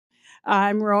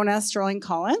I'm Rona Sterling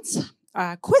Collins.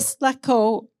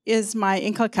 Quistleko is my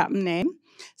Nlaka'pam name.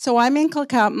 So I'm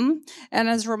Nlaka'pam, and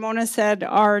as Ramona said,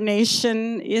 our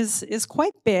nation is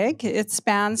quite big. It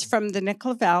spans from the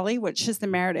Nicola Valley, which is the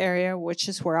Merritt area, which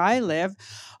is where I live,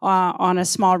 on a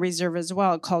small reserve as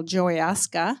well called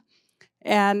Joyaska.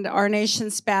 And our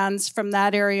nation spans from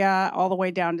that area all the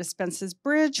way down to Spence's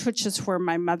Bridge, which is where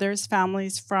my mother's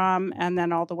family's from, and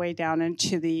then all the way down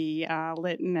into the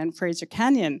Lytton and Fraser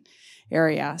Canyon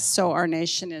area. So our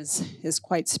nation is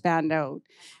quite spanned out.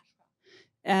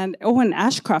 And and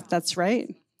Ashcroft, that's right,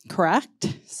 correct.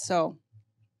 So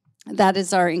that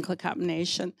is our Nlaka'pam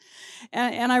Nation.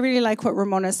 And I really like what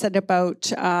Ramona said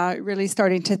about really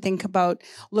starting to think about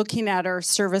looking at our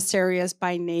service areas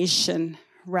by nation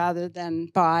rather than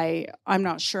by, I'm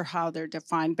not sure how they're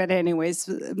defined, but anyways,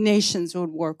 nations would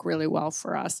work really well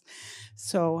for us.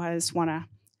 So I just want to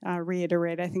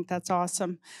reiterate, I think that's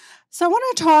awesome. So I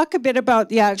want to talk a bit about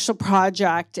the actual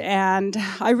project, and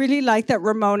I really like that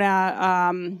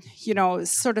Ramona,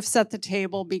 sort of set the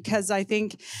table, because I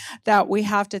think that we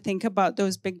have to think about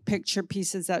those big picture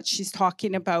pieces that she's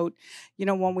talking about. You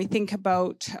know, when we think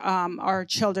about our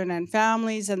children and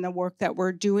families and the work that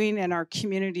we're doing in our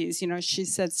communities, you know, she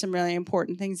said some really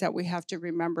important things that we have to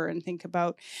remember and think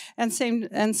about. And same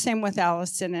with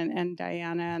Allison and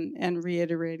Diana, and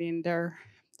reiterating their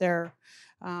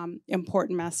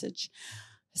important message.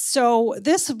 So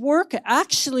this work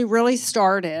actually really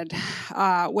started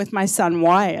with my son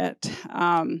Wyatt.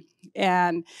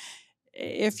 And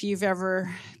if you've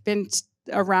ever been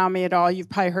around me at all, you've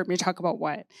probably heard me talk about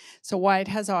Wyatt. So Wyatt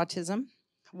has autism.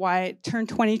 Wyatt turned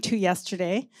 22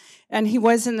 yesterday, and he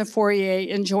was in the foyer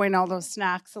enjoying all those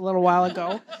snacks a little while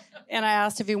ago. And I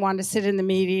asked if he wanted to sit in the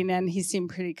meeting, and he seemed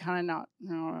pretty kind of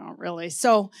not really.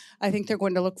 So I think they're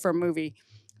going to look for a movie.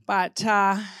 But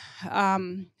at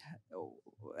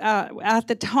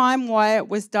the time Wyatt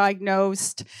was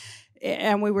diagnosed,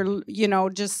 and we were,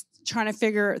 just trying to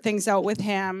figure things out with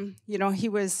him. You know, he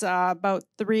was about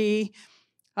 3,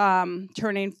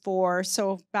 turning 4.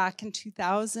 So back in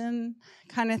 2000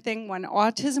 kind of thing, when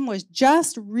autism was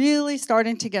just really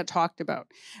starting to get talked about.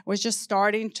 It was just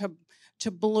starting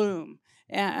to bloom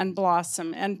and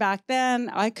blossom. And back then,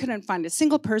 I couldn't find a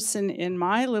single person in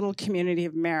my little community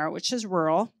of Merritt, which is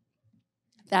rural,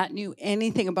 that knew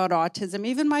anything about autism.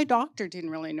 Even my doctor didn't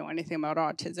really know anything about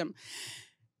autism.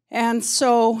 And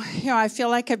so, I feel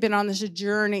like I've been on this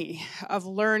journey of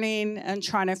learning and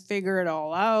trying to figure it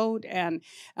all out and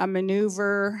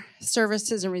maneuver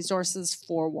services and resources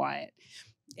for Wyatt.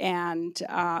 And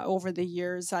over the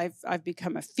years, I've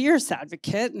become a fierce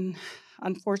advocate, and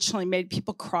unfortunately made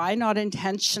people cry, not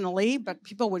intentionally, but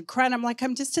people would cry. And I'm like,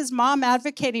 I'm just his mom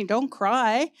advocating, don't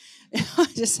cry,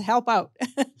 just help out.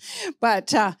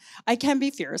 But I can be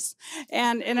fierce.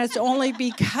 And it's only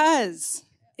because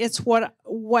it's what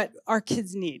our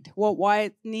kids need, what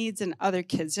Wyatt needs and other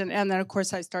kids. And then, of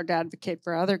course, I started to advocate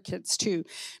for other kids, too,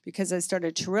 because I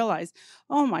started to realize,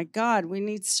 oh, my God, we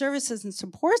need services and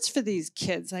supports for these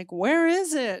kids. Like, where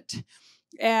is it?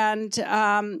 And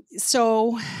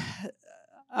so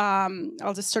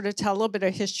I'll just sort of tell a little bit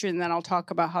of history, and then I'll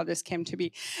talk about how this came to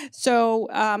be. So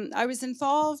I was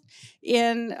involved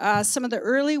in some of the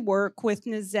early work with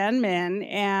Nzen'man,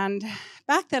 and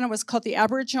back then it was called the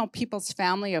Aboriginal People's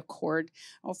Family Accord.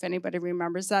 I don't know if anybody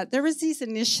remembers that. There was these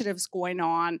initiatives going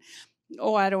on,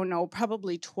 I don't know,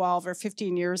 probably 12 or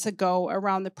 15 years ago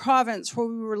around the province, where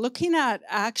we were looking at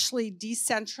actually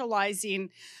decentralizing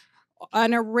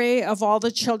an array of all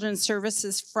the children's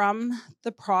services from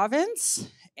the province.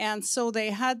 And so they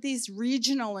had these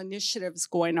regional initiatives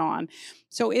going on.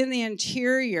 So in the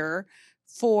interior,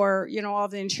 for all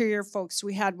the interior folks,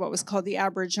 we had what was called the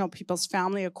Aboriginal People's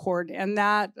Family Accord, and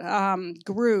that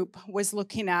group was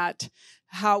looking at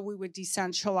how we would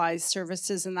decentralize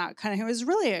services and that kind of. It was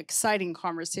really exciting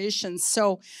conversations.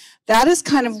 So that is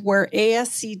kind of where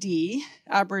ASCD,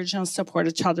 Aboriginal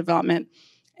Supported Child Development,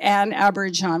 and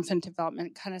Aboriginal Infant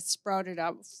Development kind of sprouted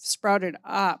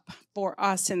up for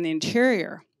us in the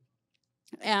interior.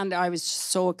 And I was just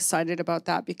so excited about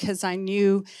that, because I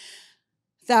knew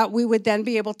that we would then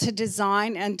be able to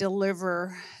design and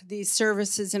deliver these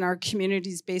services in our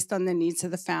communities based on the needs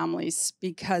of the families.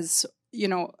 Because,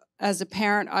 as a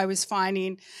parent, I was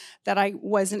finding that I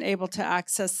wasn't able to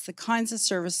access the kinds of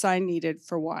service I needed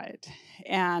for Wyatt.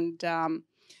 And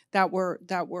that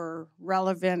were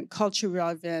relevant, culturally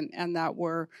relevant, and that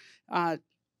were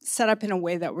set up in a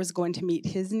way that was going to meet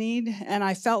his need. And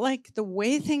I felt like the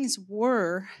way things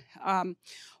were,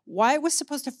 Wyatt was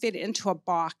supposed to fit into a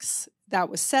box that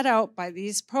was set out by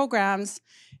these programs,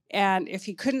 and if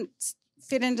he couldn't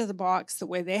fit into the box the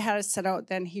way they had it set out,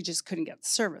 then he just couldn't get the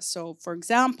service. So, for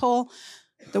example,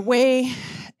 the way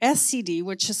SCD,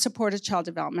 which is Supported Child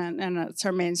Development, and it's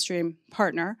our mainstream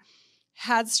partner,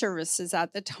 had services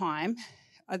at the time,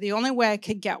 the only way I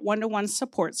could get one-to-one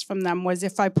supports from them was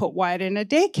if I put Wyatt in a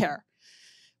daycare.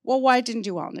 Well, Wyatt didn't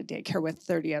do well in a daycare with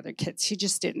 30 other kids. He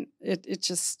just didn't. It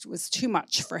just was too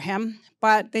much for him.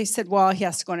 But they said, well, he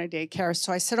has to go in a daycare.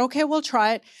 So I said, okay, we'll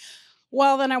try it.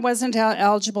 Well, then I wasn't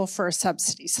eligible for a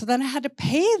subsidy. So then I had to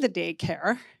pay the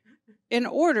daycare in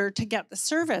order to get the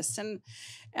service. And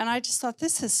I just thought,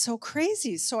 this is so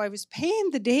crazy. So I was paying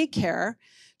the daycare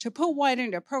to put Wyatt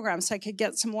into a program so I could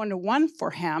get some one-to-one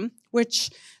for him, which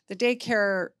the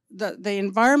daycare, the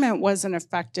environment wasn't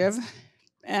effective,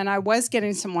 and I was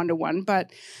getting some one-to-one,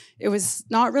 but it was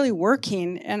not really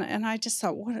working, and I just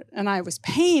thought, what? And I was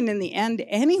paying in the end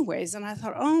anyways, and I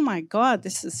thought, oh my God,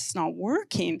 this is not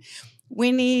working.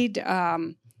 We need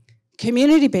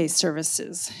community-based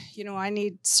services. You know, I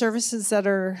need services that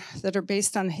are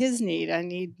based on his need. I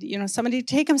need, you know, somebody to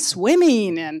take him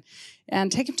swimming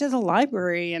and take him to the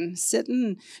library and sit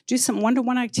and do some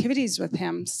one-to-one activities with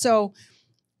him. So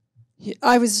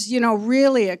I was, you know,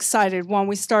 really excited when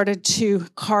we started to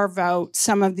carve out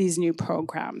some of these new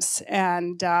programs.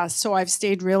 And so I've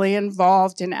stayed really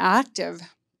involved and active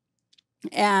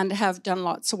and have done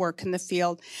lots of work in the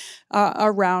field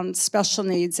around special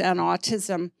needs and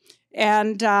autism.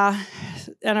 And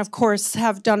of course,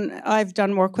 I've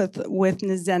done work with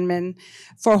Nzen'man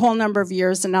for a whole number of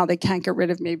years, and now they can't get rid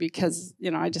of me because,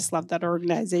 you know, I just love that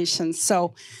organization.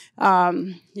 So,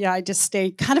 yeah, I just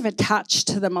stay kind of attached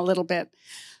to them a little bit.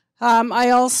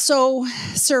 I also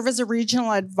serve as a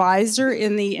regional advisor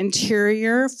in the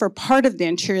interior for part of the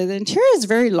interior. The interior is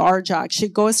very large, actually.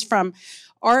 It goes from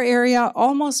our area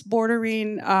almost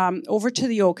bordering over to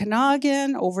the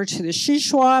Okanagan, over to the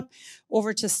Shuswap,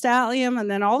 over to Statlium,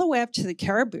 and then all the way up to the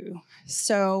Caribou.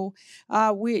 So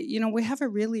we have a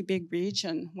really big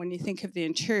region when you think of the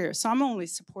interior. So I'm only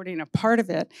supporting a part of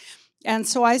it. And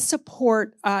so I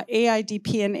support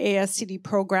AIDP and ASCD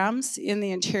programs in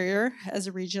the interior as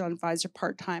a regional advisor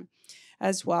part-time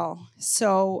as well.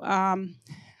 So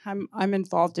I'm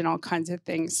involved in all kinds of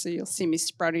things, so you'll see me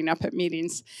sprouting up at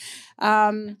meetings.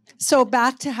 So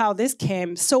back to how this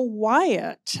came. So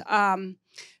Wyatt,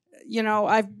 you know,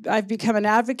 I've become an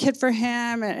advocate for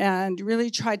him and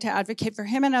really tried to advocate for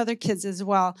him and other kids as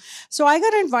well. So I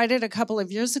got invited a couple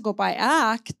of years ago by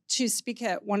ACT to speak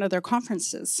at one of their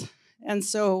conferences. And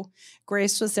so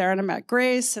Grace was there, and I met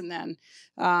Grace, and then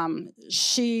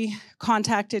she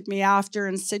contacted me after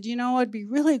and said, you know, it'd be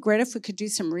really great if we could do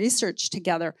some research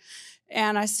together.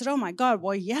 And I said, oh my God,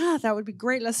 well, yeah, that would be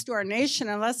great. Let's do our nation,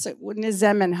 and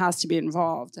Nzen'man has to be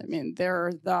involved. I mean,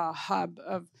 they're the hub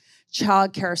of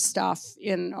childcare stuff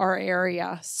in our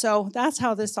area. So that's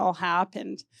how this all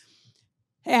happened.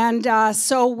 And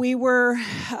so we were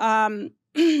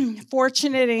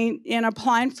fortunate in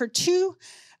applying for 2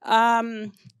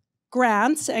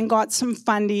 grants and got some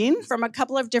funding from a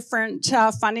couple of different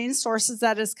funding sources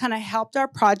that has kind of helped our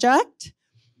project.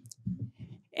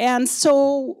 And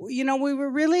so, you know, we were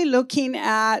really looking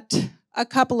at a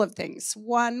couple of things.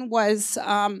 One was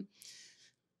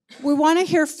we want to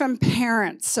hear from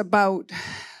parents about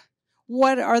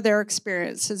what are their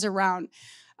experiences around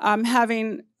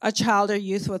having a child or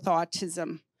youth with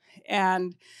autism,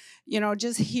 and, you know,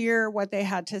 just hear what they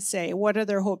had to say. What are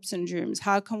their hopes and dreams?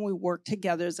 How can we work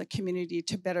together as a community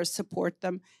to better support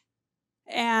them?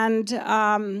 And,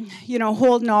 you know,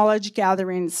 hold knowledge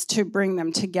gatherings to bring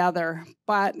them together.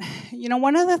 But, you know,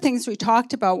 one of the things we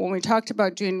talked about when we talked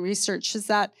about doing research is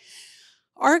that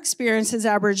our experience as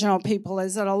Aboriginal people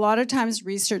is that a lot of times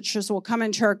researchers will come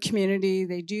into our community,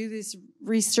 they do these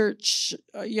research,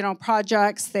 you know,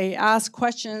 projects, they ask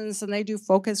questions, and they do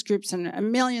focus groups and a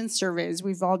million surveys.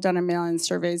 We've all done a million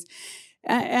surveys.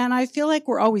 And I feel like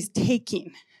we're always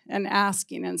taking and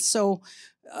asking. And so,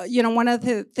 you know, one of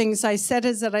the things I said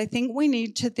is that I think we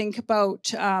need to think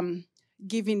about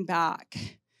giving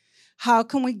back. How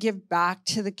can we give back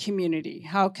to the community?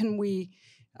 How can we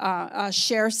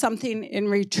share something in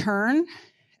return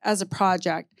as a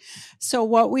project? So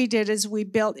what we did is we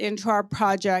built into our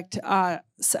project a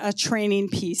training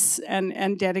piece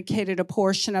and dedicated a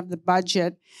portion of the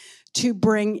budget to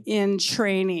bring in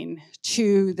training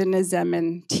to the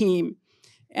Nzen'man team.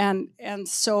 And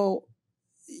so,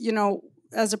 you know,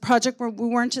 as a project, we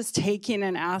weren't just taking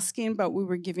and asking, but we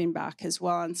were giving back as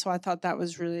well. And so I thought that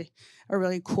was really a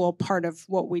really cool part of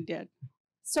what we did.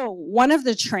 So one of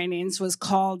the trainings was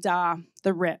called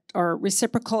the RIT, or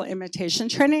Reciprocal Imitation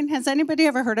Training. Has anybody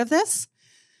ever heard of this?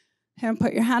 And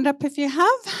put your hand up if you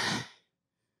have.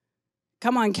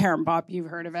 Come on, Karen Bob, you've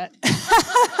heard of it.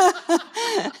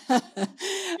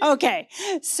 Okay,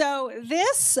 so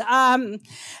this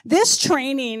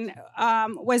training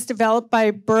was developed by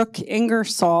Brooke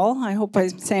Ingersoll, I hope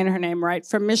I'm saying her name right,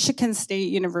 from Michigan State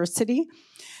University.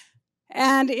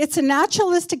 And it's a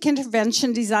naturalistic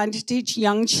intervention designed to teach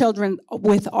young children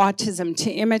with autism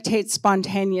to imitate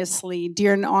spontaneously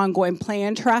during ongoing play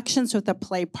interactions with a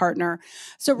play partner.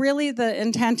 So really the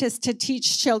intent is to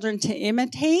teach children to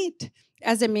imitate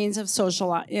as a means of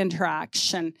social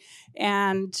interaction.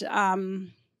 And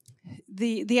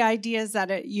the idea is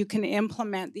that you can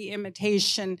implement the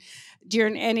imitation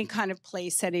during any kind of play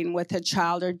setting with a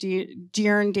child or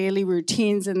during daily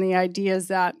routines. And the idea is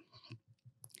that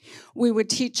we would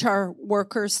teach our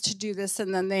workers to do this,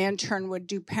 and then they in turn would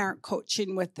do parent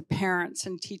coaching with the parents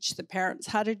and teach the parents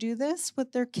how to do this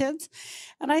with their kids.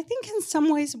 And I think in some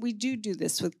ways we do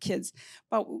this with kids,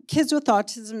 but kids with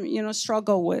autism, you know,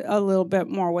 struggle with a little bit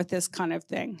more with this kind of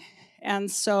thing. And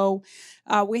so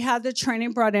we had the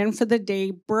training brought in for the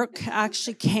day. Brooke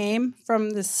actually came from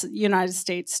the United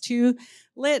States to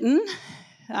Lytton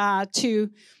to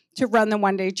run the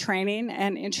one-day training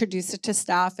and introduce it to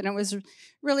staff. And it was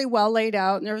really well laid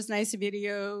out, and there was nice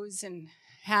videos and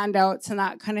handouts and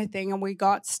that kind of thing. And we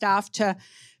got staff to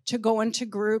go into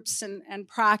groups and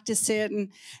practice it. And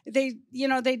they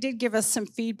did give us some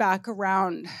feedback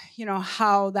around, you know,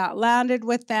 how that landed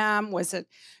with them. Was it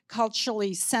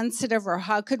culturally sensitive, or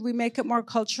how could we make it more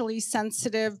culturally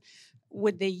sensitive?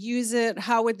 Would they use it?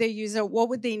 How would they use it? What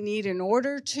would they need in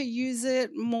order to use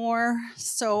it more?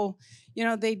 So, you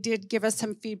know, they did give us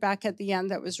some feedback at the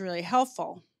end that was really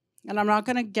helpful. And I'm not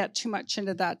going to get too much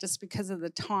into that just because of the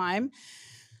time.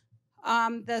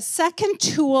 The second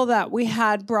tool that we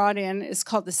had brought in is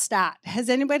called the STAT. Has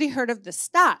anybody heard of the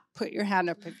STAT? Put your hand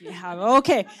up if you have.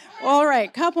 Okay. All right.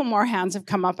 A couple more hands have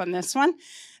come up on this one.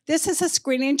 This is a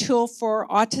screening tool for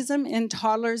autism in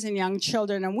toddlers and young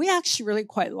children, and we actually really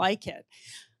quite like it.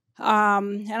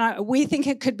 We think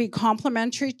it could be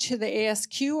complementary to the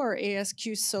ASQ or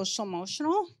ASQ social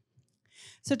emotional.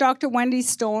 So Dr. Wendy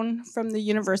Stone from the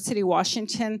University of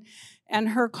Washington and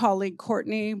her colleague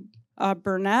Courtney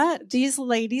Burnett, these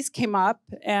ladies came up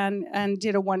and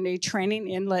did a one-day training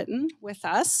in Lytton with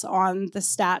us on the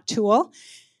STAT tool.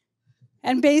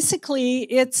 And basically,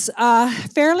 it's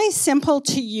fairly simple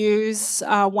to use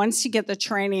once you get the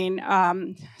training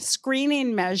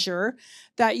screening measure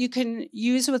that you can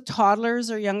use with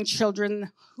toddlers or young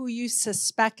children who you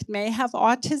suspect may have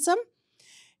autism.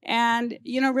 And,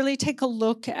 you know, really take a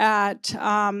look at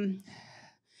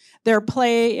their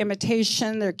play,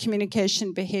 imitation, their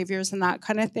communication behaviors, and that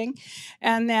kind of thing.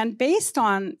 And then based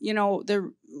on, you know,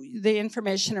 the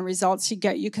information and results you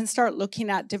get, you can start looking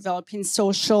at developing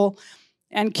social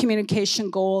and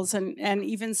communication goals and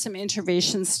even some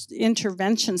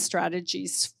intervention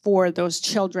strategies for those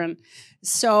children.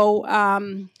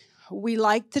 So we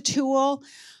like the tool.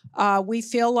 We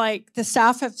feel like the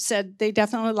staff have said they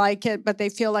definitely like it, but they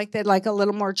feel like they'd like a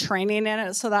little more training in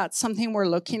it. So that's something we're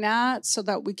looking at so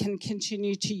that we can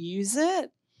continue to use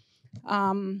it.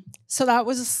 So that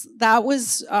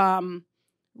was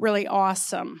really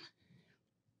awesome.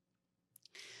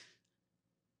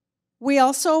 We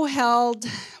also held,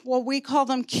 well, we call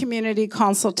them community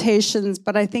consultations,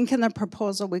 but I think in the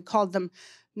proposal we called them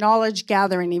knowledge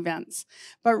gathering events.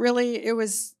 But really it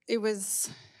was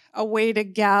a way to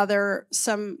gather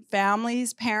some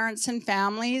families, parents and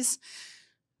families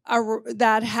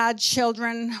that had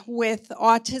children with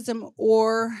autism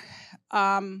or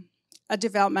a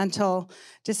developmental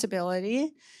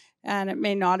disability. And it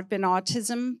may not have been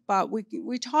autism, but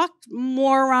we talked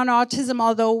more around autism,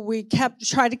 although we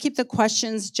tried to keep the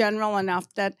questions general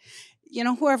enough that, you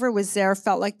know, whoever was there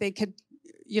felt like they could,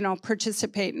 you know,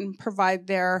 participate and provide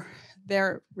their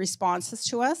responses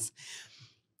to us.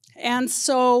 And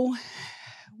so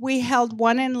we held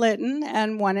one in Lytton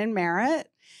and one in Merritt,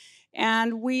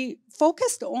 and we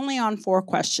focused only on 4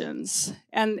 questions.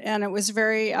 And it was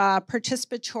very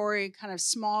participatory, kind of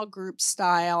small group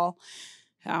style,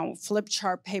 flip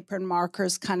chart paper and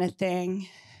markers kind of thing.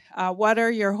 What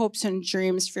are your hopes and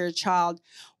dreams for your child?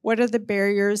 What are the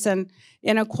barriers and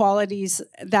inequalities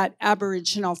that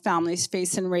Aboriginal families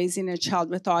face in raising a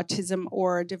child with autism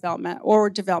or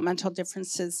developmental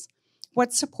differences?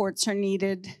 What supports are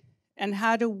needed? And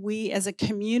how do we as a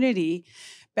community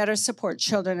better support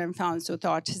children and families with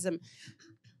autism?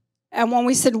 And when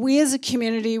we said we as a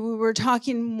community, we were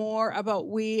talking more about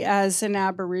we as an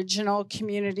Aboriginal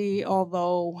community,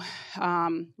 although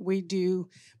we do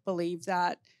believe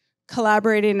that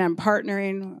collaborating and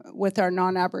partnering with our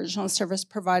non-Aboriginal service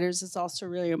providers is also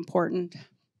really important.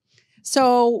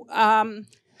 So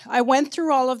I went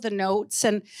through all of the notes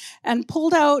and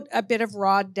pulled out a bit of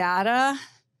raw data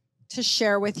to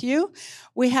share with you.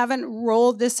 We haven't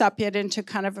rolled this up yet into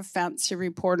kind of a fancy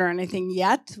report or anything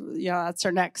yet. That's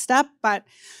our next step. But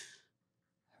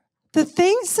the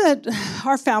things that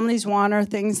our families want are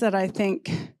things that I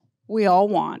think we all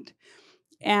want.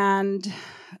 And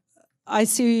I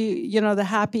see, the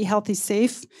happy, healthy,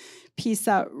 safe piece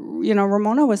that,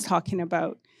 Ramona was talking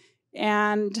about.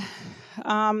 And,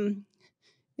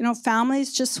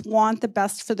 families just want the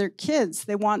best for their kids.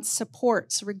 They want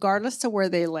supports, regardless of where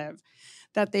they live,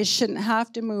 that they shouldn't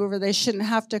have to move or they shouldn't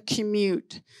have to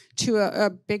commute to a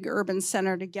big urban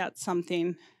center to get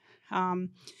something.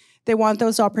 They want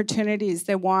those opportunities.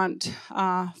 They want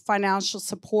financial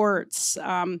supports,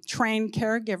 trained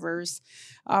caregivers,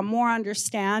 more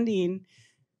understanding,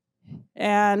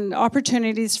 and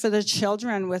opportunities for the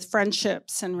children with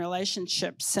friendships and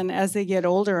relationships, and as they get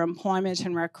older, employment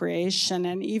and recreation,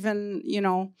 and even,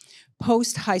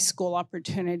 post-high school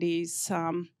opportunities,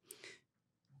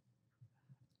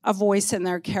 a voice in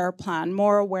their care plan,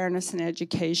 more awareness and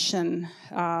education,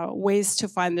 ways to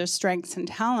find their strengths and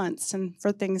talents, and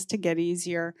for things to get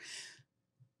easier,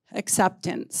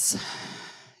 acceptance,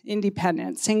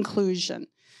 independence, inclusion.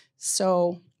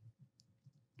 So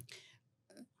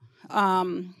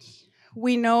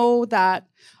we know that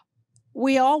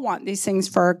we all want these things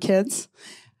for our kids.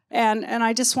 And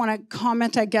I just want to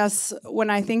comment, I guess, when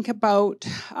I think about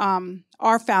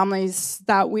our families,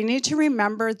 that we need to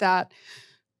remember that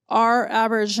our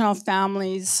Aboriginal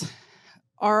families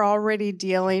are already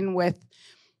dealing with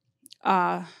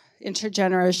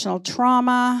intergenerational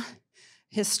trauma,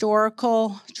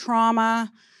 historical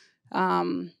trauma,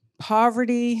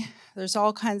 poverty. There's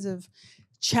all kinds of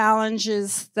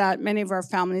challenges that many of our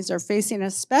families are facing,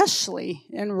 especially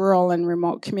in rural and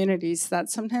remote communities,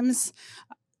 that sometimes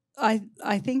I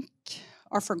think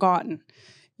are forgotten.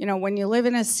 When you live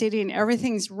in a city and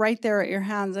everything's right there at your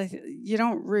hands, you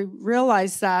don't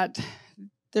realize that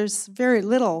there's very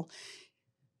little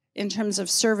in terms of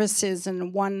services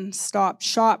and one-stop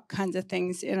shop kinds of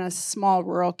things in a small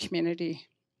rural community.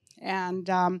 And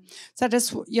so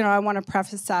I want to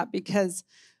preface that because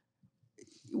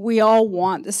we all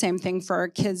want the same thing for our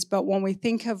kids, but when we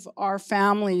think of our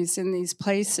families in these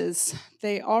places,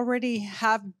 they already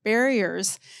have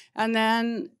barriers. And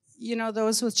then,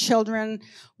 those with children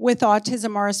with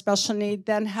autism or a special need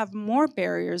then have more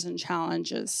barriers and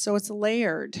challenges. So it's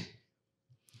layered.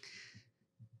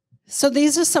 So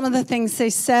these are some of the things they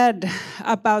said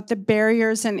about the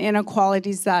barriers and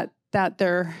inequalities that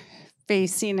they're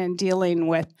facing and dealing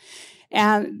with.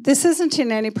 And this isn't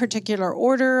in any particular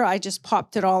order. I just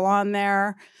popped it all on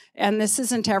there. And this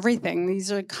isn't everything.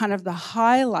 These are kind of the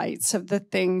highlights of the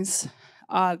things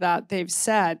that they've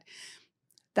said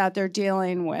that they're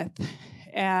dealing with.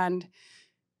 And,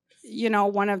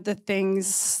 one of the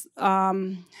things,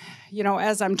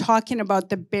 as I'm talking about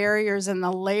the barriers and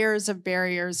the layers of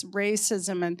barriers,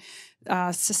 racism and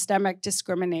systemic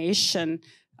discrimination,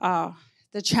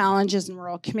 the challenges in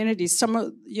rural communities, some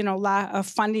of,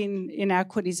 funding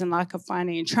inequities and lack of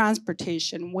funding,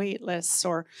 transportation, wait lists,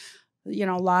 or,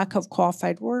 lack of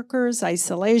qualified workers,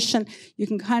 isolation. You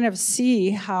can kind of see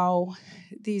how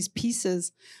these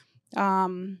pieces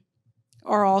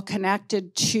are all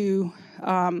connected to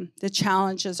the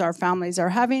challenges our families are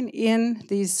having in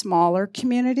these smaller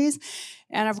communities.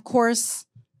 And of course,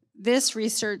 this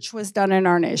research was done in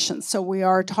our nation, so we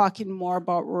are talking more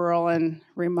about rural and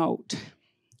remote.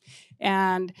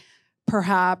 And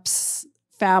perhaps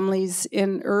families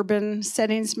in urban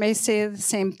settings may say the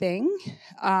same thing.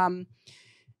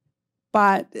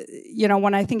 But,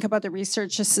 when I think about the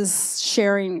research, this is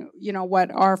sharing,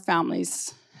 what our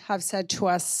families have said to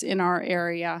us in our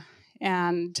area.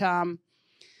 And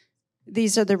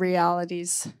these are the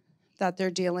realities that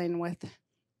they're dealing with.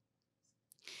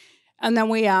 And then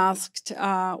we asked,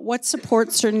 what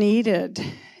supports are needed?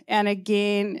 And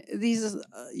again, these,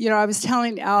 I was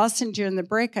telling Allison during the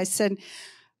break, I said,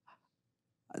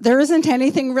 there isn't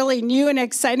anything really new and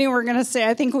exciting we're going to say.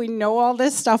 I think we know all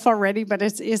this stuff already, but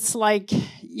it's like,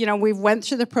 we've went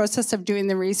through the process of doing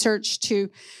the research to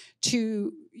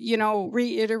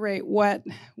reiterate what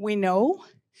we know,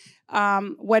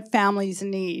 what families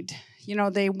need.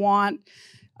 They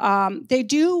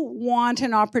do want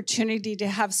an opportunity to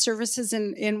have services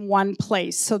in one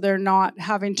place, so they're not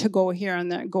having to go here and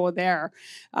then go there.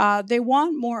 They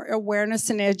want more awareness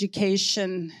and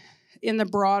education in the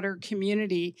broader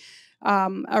community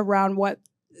around what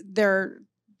their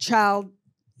child,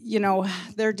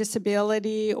 their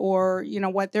disability or,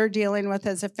 what they're dealing with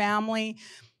as a family,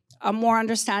 a more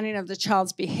understanding of the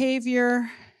child's behavior,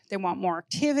 They want more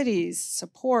activities,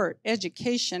 support,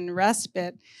 education,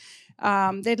 respite.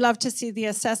 They'd love to see the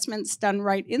assessments done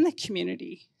right in the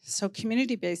community, so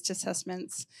community-based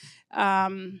assessments.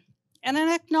 And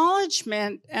an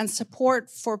acknowledgement and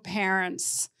support for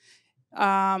parents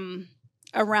around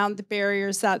the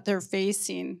barriers that they're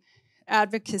facing.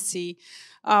 Advocacy.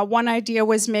 One idea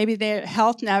was maybe the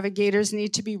health navigators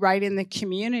need to be right in the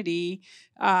community.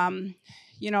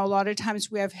 You know, a lot of times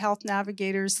we have health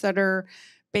navigators that are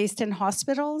based in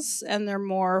hospitals, and they're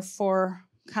more for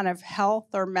kind of health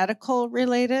or medical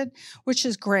related, which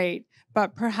is great,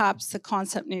 but perhaps the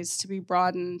concept needs to be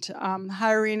broadened.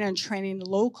 Hiring and training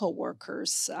local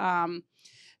workers,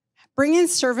 bringing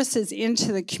services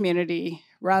into the community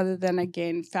rather than,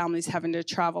 again, families having to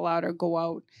travel out or go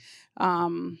out.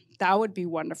 That would be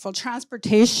wonderful.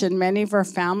 Transportation, many of our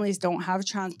families don't have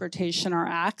transportation or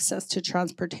access to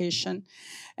transportation.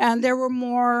 And there were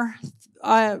more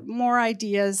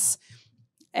ideas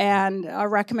and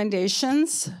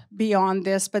recommendations beyond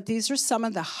this, but these are some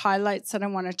of the highlights that I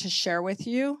wanted to share with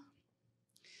you.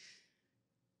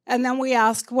 And then we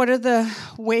ask, what are the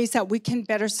ways that we can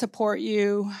better support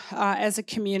you as a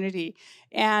community?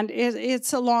 And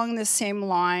it's along the same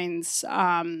lines.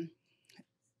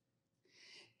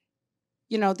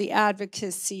 You know, the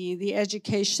advocacy, the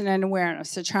education and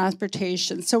awareness, the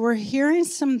transportation. So we're hearing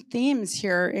some themes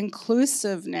here: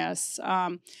 inclusiveness,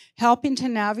 helping to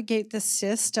navigate the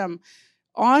system,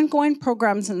 ongoing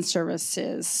programs and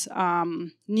services,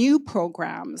 new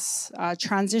programs,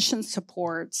 transition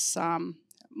supports,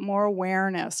 more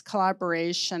awareness,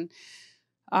 collaboration.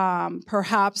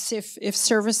 Perhaps if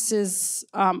services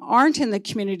aren't in the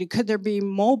community, could there be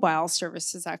mobile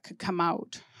services that could come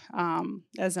out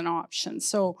as an option?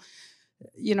 So,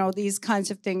 you know, these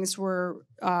kinds of things were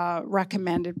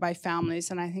recommended by families,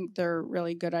 and I think they're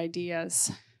really good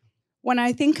ideas. When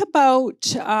I think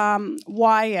about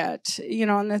Wyatt, you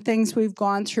know, and the things we've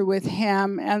gone through with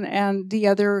him and the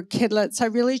other kidlets, I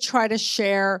really try to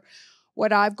share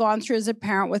what I've gone through as a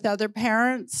parent with other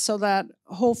parents, so that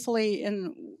hopefully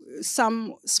in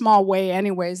some small way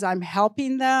anyways, I'm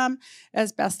helping them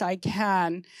as best I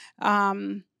can.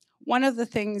 One of the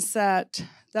things that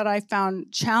I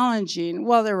found challenging,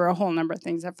 well, there were a whole number of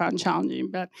things I found challenging,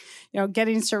 but you know,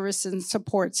 getting services and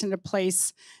supports into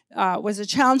place was a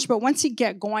challenge. But once you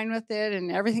get going with it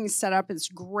and everything's set up, it's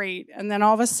great. And then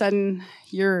all of a sudden,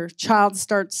 your child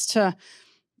starts to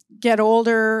get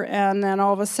older, and then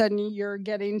all of a sudden you're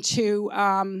getting to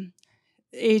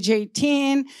age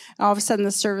 18, all of a sudden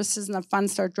the services and the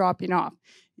funds start dropping off,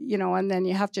 you know, and then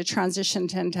you have to transition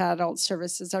into adult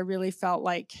services. I really felt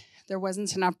like there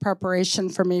wasn't enough preparation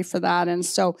for me for that, and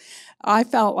so I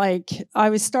felt like I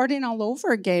was starting all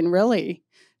over again, really,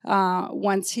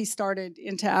 once he started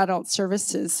into adult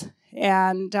services.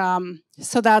 And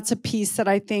so that's a piece that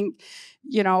I think,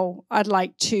 you know, I'd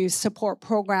like to support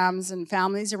programs and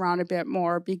families around a bit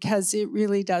more, because it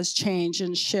really does change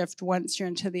and shift once you're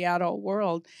into the adult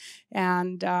world.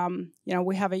 And, you know,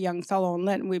 we have a young fellow in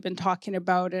Lytton we've been talking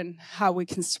about, and how we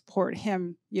can support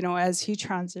him, you know, as he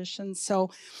transitions. So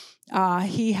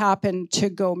he happened to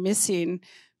go missing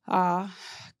a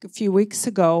few weeks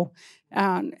ago,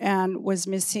 and was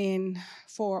missing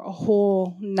for a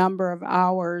whole number of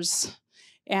hours.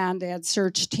 And they had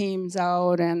search teams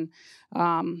out, and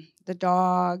the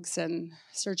dogs, and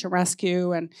search and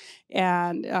rescue,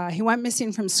 and he went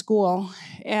missing from school,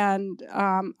 and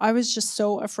I was just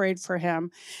so afraid for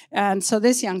him. And so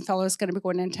this young fellow is going to be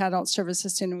going into adult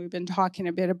services soon, and we've been talking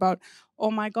a bit about,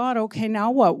 oh my God, okay,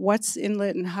 now what? What's in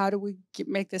Lytton? How do we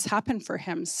make this happen for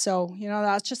him? So, you know,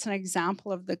 that's just an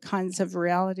example of the kinds of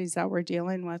realities that we're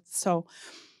dealing with. So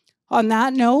on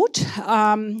that note,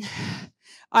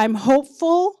 I'm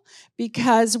hopeful,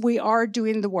 because we are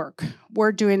doing the work.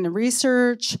 We're doing the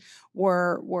research.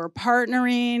 We're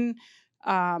partnering.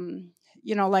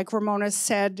 You know, like Ramona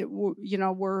said, you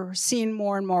know, we're seeing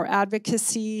more and more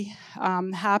advocacy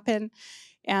happen,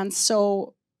 and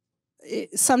so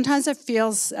sometimes it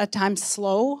feels at times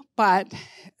slow, but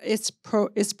it's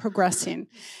progressing,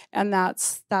 and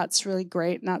that's really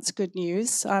great, and that's good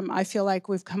news. I feel like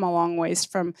we've come a long ways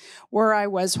from where I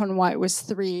was when Wyatt was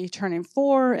 3 turning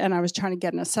 4, and I was trying to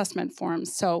get an assessment for him.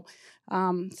 So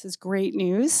this is great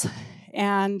news,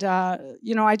 and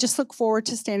you know, I just look forward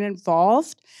to staying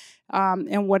involved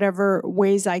in whatever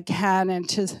ways I can, and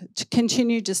to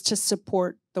continue just to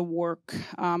support the work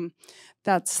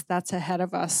that's ahead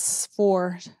of us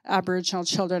for Aboriginal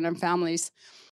children and families.